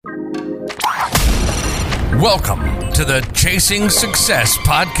Welcome to the Chasing Success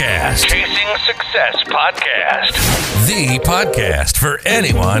Podcast. Chasing Success Podcast. The podcast for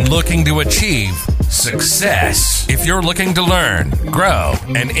anyone looking to achieve success. If you're looking to learn, grow,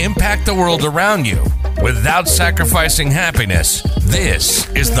 and impact the world around you without sacrificing happiness,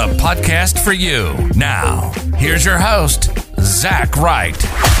 this is the podcast for you. Now, here's your host, Zach Wright.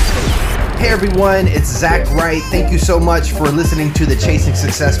 Hey everyone, it's Zach Wright. Thank you so much for listening to the Chasing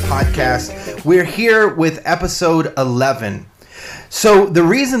Success Podcast. We're here with episode 11. So the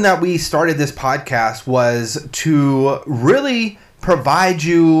reason that we started this podcast was to really provide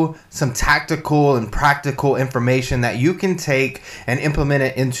you some tactical and practical information that you can take and implement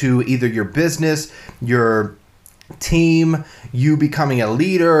it into either your business, your team, you becoming a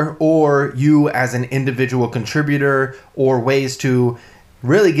leader, or you as an individual contributor, or ways to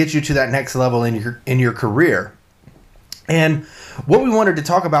really get you to that next level in your career. And what we wanted to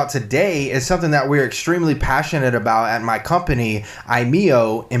talk about today is something that we're extremely passionate about at my company,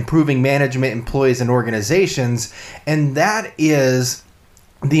 IMEO, Improving Management, Employees, and Organizations. And that is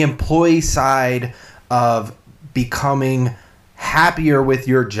the employee side of becoming happier with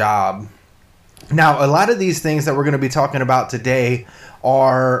your job. Now, a lot of these things that we're going to be talking about today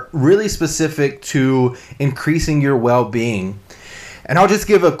are really specific to increasing your well-being. And I'll just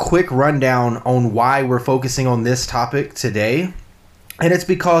give a quick rundown on why we're focusing on this topic today. And it's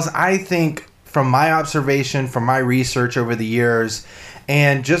because I think from my observation, from my research over the years,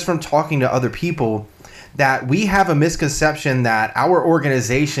 and just from talking to other people, that we have a misconception that our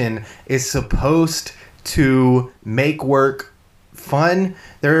organization is supposed to make work fun.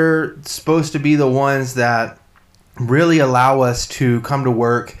 They're supposed to be the ones that really allow us to come to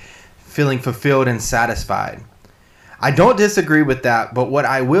work feeling fulfilled and satisfied. I don't disagree with that, but what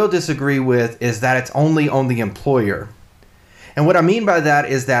I will disagree with is that it's only on the employer. And what I mean by that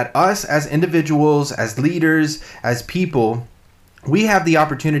is that us as individuals, as leaders, as people, we have the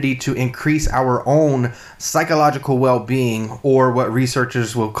opportunity to increase our own psychological well-being, or what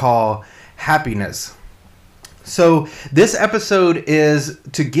researchers will call happiness. So this episode is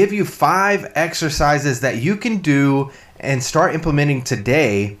to give you 5 exercises that you can do and start implementing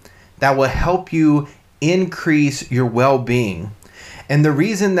today that will help you increase your well-being. And the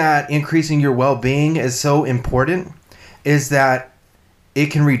reason that increasing your well-being is so important is that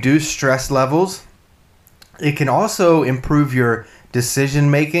it can reduce stress levels. It can also improve your decision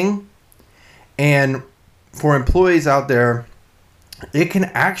making. And for employees out there, it can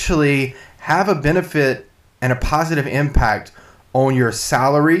actually have a benefit and a positive impact on your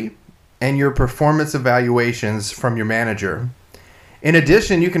salary and your performance evaluations from your manager. In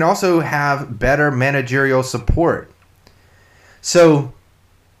addition, you can also have better managerial support. So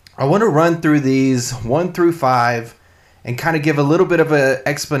I want to run through these 1 through 5 and kind of give a little bit of an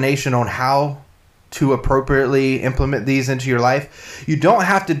explanation on how to appropriately implement these into your life. You don't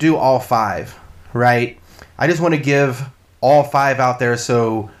have to do all 5, right? I just want to give all 5 out there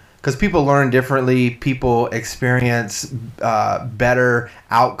because people learn differently, people experience better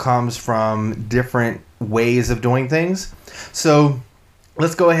outcomes from different ways of doing things. So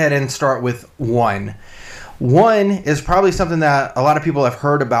let's go ahead and start with 1. 1 is probably something that a lot of people have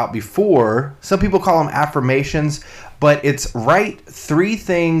heard about before. Some people call them affirmations, but it's write 3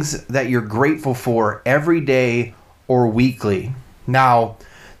 things that you're grateful for every day or weekly. Now,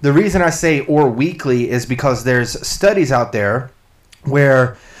 the reason I say or weekly is because there's studies out there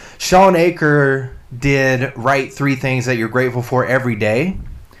where Shawn Achor did write 3 things that you're grateful for every day,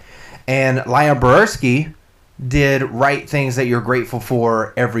 and Lyon Boyarsky did write things that you're grateful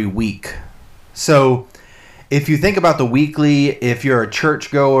for every week. So if you think about the weekly, if you're a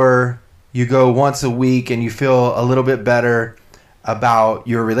churchgoer, you go once a week and you feel a little bit better about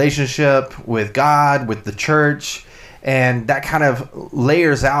your relationship with God, with the church, and that kind of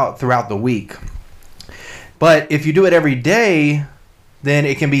layers out throughout the week. But if you do it every day, then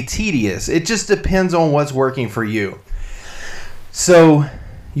it can be tedious. It just depends on what's working for you. So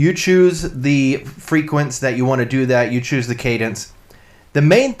you choose the frequency that you want to do that. You choose the cadence. The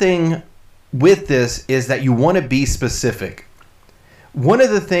main thing with this is that you want to be specific. One of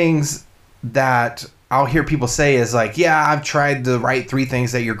the things that I'll hear people say is like, yeah, I've tried to write 3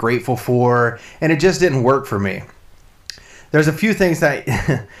 things that you're grateful for, and it just didn't work for me. There's a few things that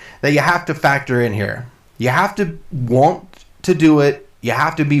that you have to factor in here. You have to want to do it. You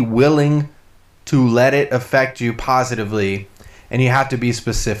have to be willing to let it affect you positively. And you have to be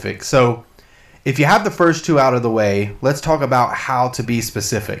specific. So if you have the first 2 out of the way, let's talk about how to be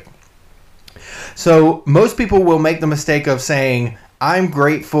specific. So most people will make the mistake of saying, I'm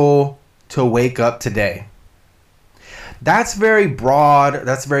grateful to wake up today. That's very broad.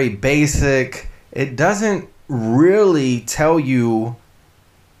 That's very basic. it doesn't really tell you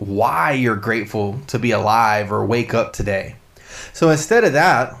why you're grateful to be alive or wake up today. So instead of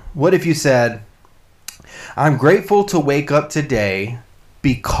that, what if you said, I'm grateful to wake up today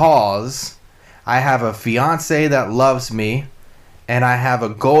because I have a fiance that loves me and I have a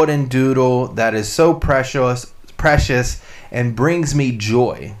golden doodle that is so precious and brings me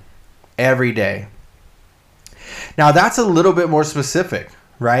joy every day. Now that's a little bit more specific,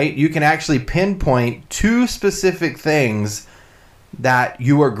 right? You can actually pinpoint 2 specific things that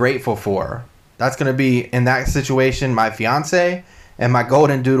you are grateful for. That's going to be, in that situation, my fiance and my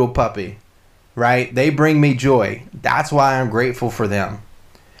golden doodle puppy, right? They bring me joy. That's why I'm grateful for them.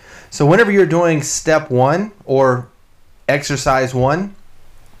 So whenever you're doing step 1 or exercise 1,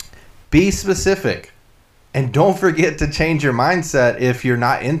 be specific. And don't forget to change your mindset if you're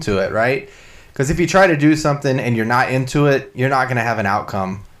not into it, right? Because if you try to do something and you're not into it, you're not going to have an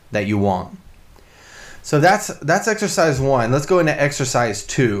outcome that you want. So that's exercise 1. Let's go into exercise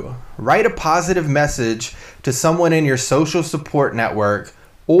 2. Write a positive message to someone in your social support network,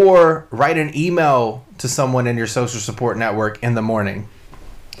 or write an email to someone in your social support network in the morning.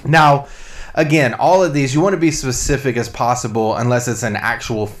 Now, again, all of these, you want to be specific as possible unless it's an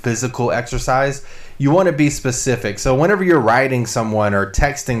actual physical exercise. You want to be specific. So whenever you're writing someone or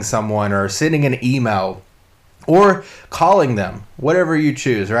texting someone or sending an email or calling them, whatever you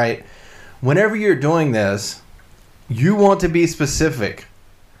choose, right? Whenever you're doing this, you want to be specific.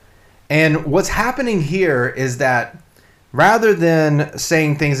 And what's happening here is that rather than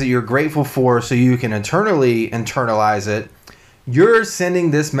saying things that you're grateful for so you can internally internalize it, you're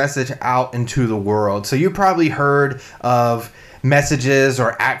sending this message out into the world. So you probably heard of messages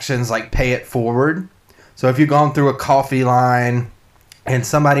or actions like pay it forward. So if you've gone through a coffee line and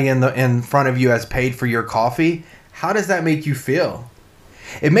somebody in front of you has paid for your coffee, how does that make you feel?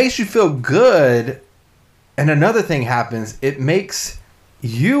 It makes you feel good. And another thing happens, it makes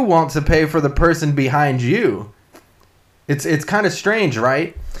you want to pay for the person behind you. It's kind of strange,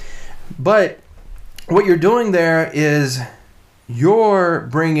 right? But what you're doing there is you're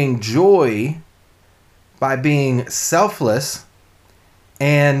bringing joy by being selfless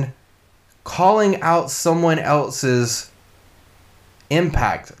and calling out someone else's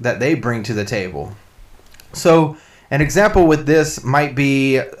impact that they bring to the table. So an example with this might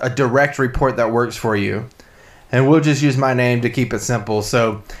be a direct report that works for you. And we'll just use my name to keep it simple.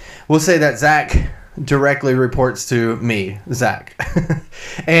 So we'll say that Zach directly reports to me, Zach.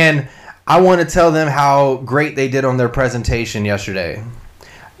 And I want to tell them how great they did on their presentation yesterday.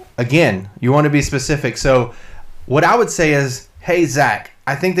 Again, you want to be specific. So what I would say is, hey, Zach,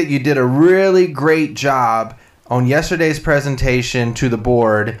 I think that you did a really great job on yesterday's presentation to the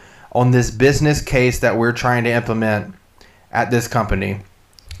board on this business case that we're trying to implement at this company.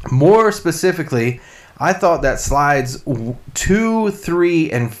 More specifically, I thought that slides 2,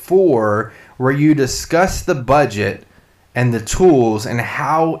 3, and 4, where you discuss the budget and the tools and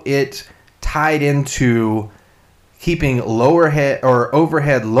how it tied into keeping overhead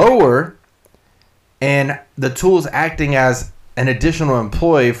lower, and the tools acting as an additional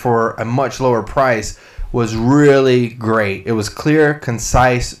employee for a much lower price, was really great. It was clear,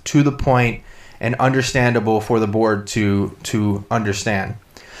 concise, to the point, and understandable for the board to understand.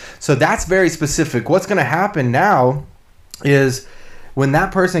 So that's very specific. What's going to happen now is when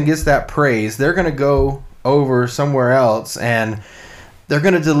that person gets that praise, they're going to go over somewhere else and they're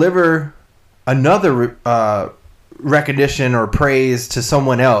going to deliver another recognition or praise to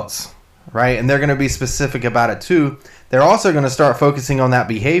someone else, right? And they're going to be specific about it too. They're also going to start focusing on that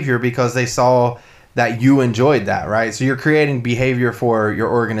behavior because they saw that you enjoyed that, right? So you're creating behavior for your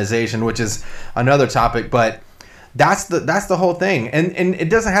organization, which is another topic, but that's the whole thing. And it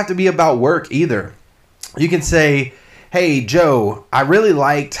doesn't have to be about work either. You can say, hey, Joe, I really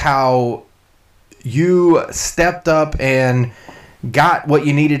liked how you stepped up and got what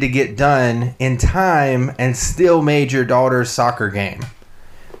you needed to get done in time and still made your daughter's soccer game,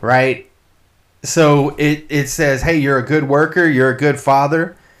 right? So it says, hey, you're a good worker, you're a good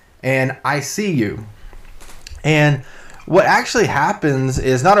father, and I see you. And what actually happens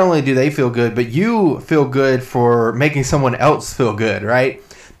is not only do they feel good, but you feel good for making someone else feel good, right?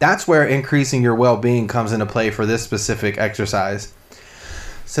 That's where increasing your well-being comes into play for this specific exercise.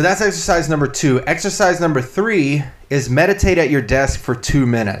 So that's exercise number 2. Exercise number 3 is meditate at your desk for 2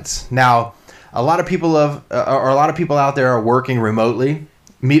 minutes. Now, a lot of people out there are working remotely,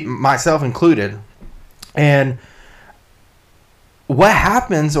 myself included. And what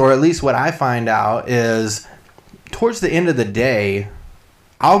happens, or at least what I find out, is towards the end of the day,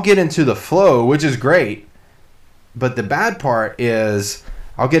 I'll get into the flow, which is great. But the bad part is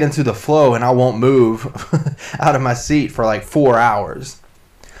I'll get into the flow and I won't move out of my seat for like 4 hours.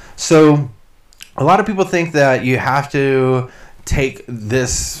 So a lot of people think that you have to take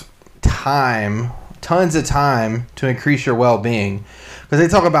this time, tons of time, to increase your well-being. Because they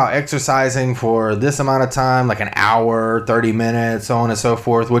talk about exercising for this amount of time, like an hour, 30 minutes, so on and so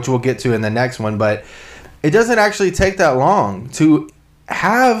forth, which we'll get to in the next one. But it doesn't actually take that long to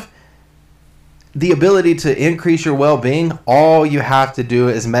have the ability to increase your well-being. All you have to do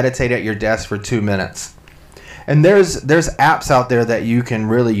is meditate at your desk for 2 minutes. And there's apps out there that you can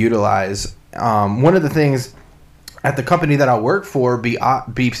really utilize. One of the things at the company that I work for,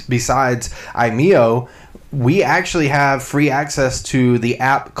 besides IMEO, we actually have free access to the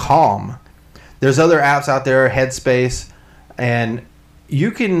app Calm. There's other apps out there, Headspace, and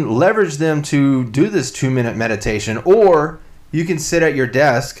you can leverage them to do this 2-minute meditation, or you can sit at your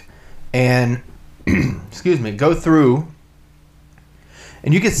desk and go through,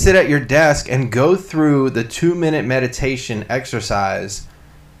 and you can sit at your desk and go through the 2-minute meditation exercise.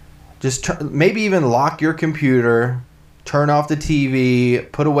 Just maybe even lock your computer, turn off the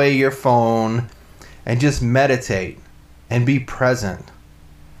TV, put away your phone, and just meditate and be present.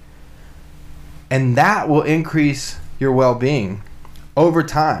 And that will increase your well-being over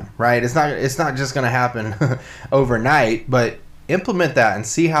time, right? It's not just going to happen overnight, but implement that and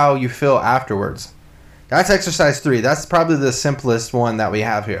see how you feel afterwards. That's exercise 3. That's probably the simplest one that we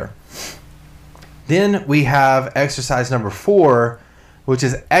have here. Then we have exercise number 4, which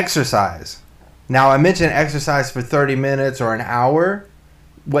is exercise. Now, I mentioned exercise for 30 minutes or an hour.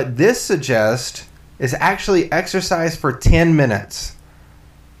 What this suggests is actually exercise for 10 minutes.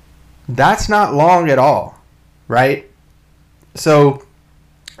 That's not long at all, right? So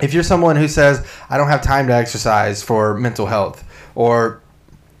if you're someone who says, I don't have time to exercise for mental health, or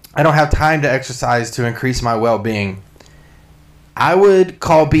I don't have time to exercise to increase my well-being, I would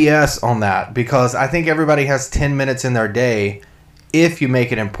call BS on that, because I think everybody has 10 minutes in their day if you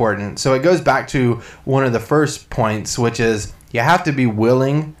make it important. So it goes back to one of the first points, which is you have to be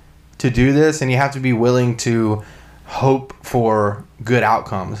willing to do this, and you have to be willing to hope for good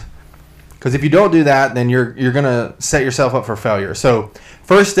outcomes. Because if you don't do that, then you're going to set yourself up for failure. So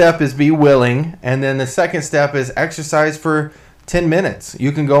first step is be willing, and then the second step is exercise for 10 minutes.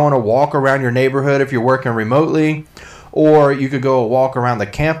 You can go on a walk around your neighborhood if you're working remotely, or you could go a walk around the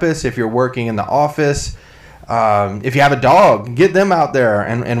campus if you're working in the office. If you have a dog, get them out there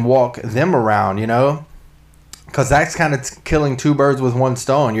and walk them around, because that's kind of killing 2 birds with 1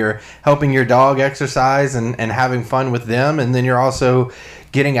 stone. You're helping your dog exercise and having fun with them, and then you're also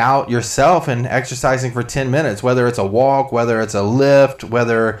getting out yourself and exercising for 10 minutes, whether it's a walk, whether it's a lift,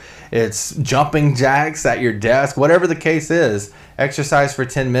 whether it's jumping jacks at your desk, whatever the case is, exercise for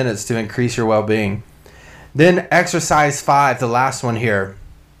 10 minutes to increase your well-being. Then exercise 5, the last one here.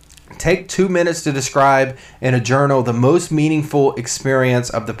 Take 2 minutes to describe in a journal the most meaningful experience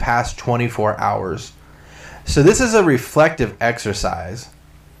of the past 24 hours. So this is a reflective exercise.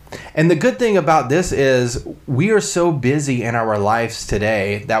 And the good thing about this is we are so busy in our lives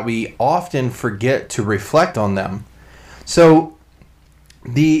today that we often forget to reflect on them. So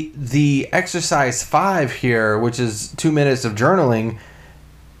the exercise 5 here, which is 2 minutes of journaling,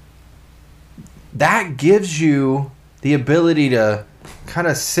 that gives you the ability to kind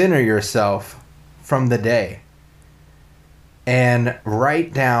of center yourself from the day and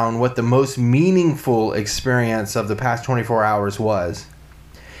write down what the most meaningful experience of the past 24 hours was.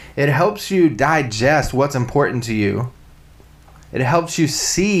 It helps you digest what's important to you. It helps you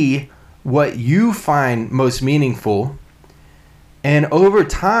see what you find most meaningful. And over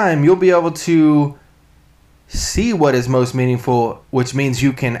time, you'll be able to see what is most meaningful, which means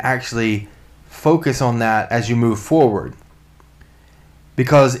you can actually focus on that as you move forward.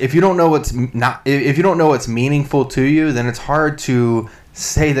 Because if you don't know what's meaningful to you, then it's hard to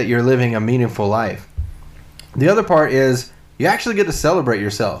say that you're living a meaningful life. The other part is you actually get to celebrate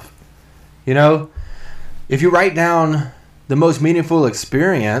yourself. If you write down the most meaningful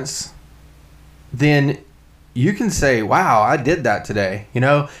experience, then you can say, wow, I did that today.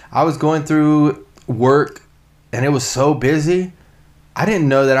 I was going through work and it was so busy. I didn't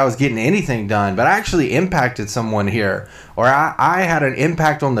know that I was getting anything done, but I actually impacted someone here, or I had an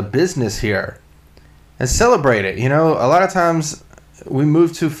impact on the business here. And celebrate it. A lot of times we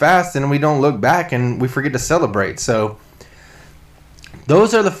move too fast and we don't look back and we forget to celebrate. So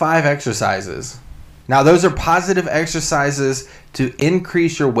those are the 5 exercises. Now, those are positive exercises to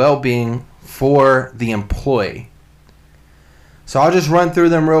increase your well-being for the employee. So I'll just run through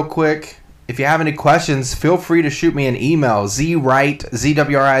them real quick. If you have any questions, feel free to shoot me an email, zwright,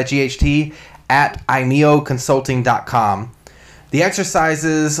 ZWRIGHT, @IMEOconsulting.com. The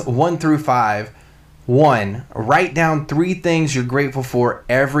exercises 1 through 5. 1, write down 3 things you're grateful for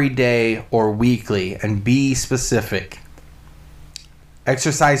every day or weekly and be specific.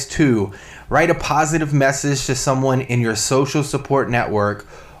 Exercise 2, write a positive message to someone in your social support network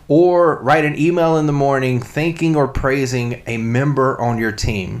or write an email in the morning thanking or praising a member on your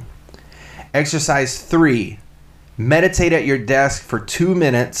team. Exercise 3, meditate at your desk for 2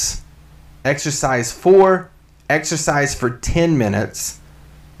 minutes. Exercise 4, exercise for 10 minutes.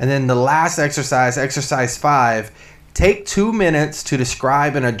 And then the last exercise, exercise 5, take 2 minutes to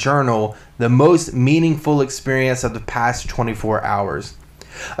describe in a journal the most meaningful experience of the past 24 hours.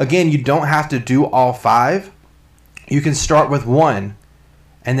 Again, you don't have to do all 5. You can start with 1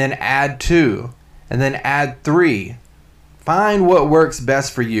 and then add 2 and then add 3. Find what works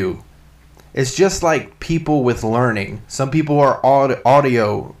best for you. It's just like people with learning. Some people are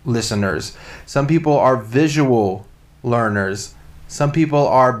audio listeners. Some people are visual learners. Some people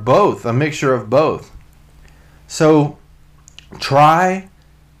are both, a mixture of both. So try,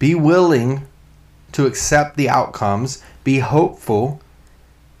 be willing to accept the outcomes, be hopeful,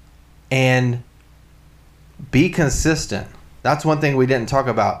 and be consistent. That's one thing we didn't talk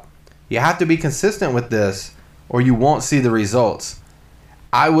about. You have to be consistent with this or you won't see the results.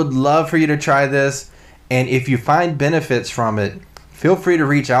 I would love for you to try this, and if you find benefits from it, feel free to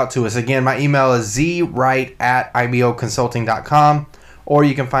reach out to us. Again, my email is zwright@imeoconsulting.com, or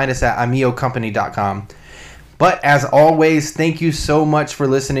you can find us at imeocompany.com. But as always, thank you so much for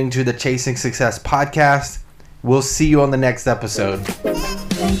listening to the Chasing Success podcast. We'll see you on the next episode.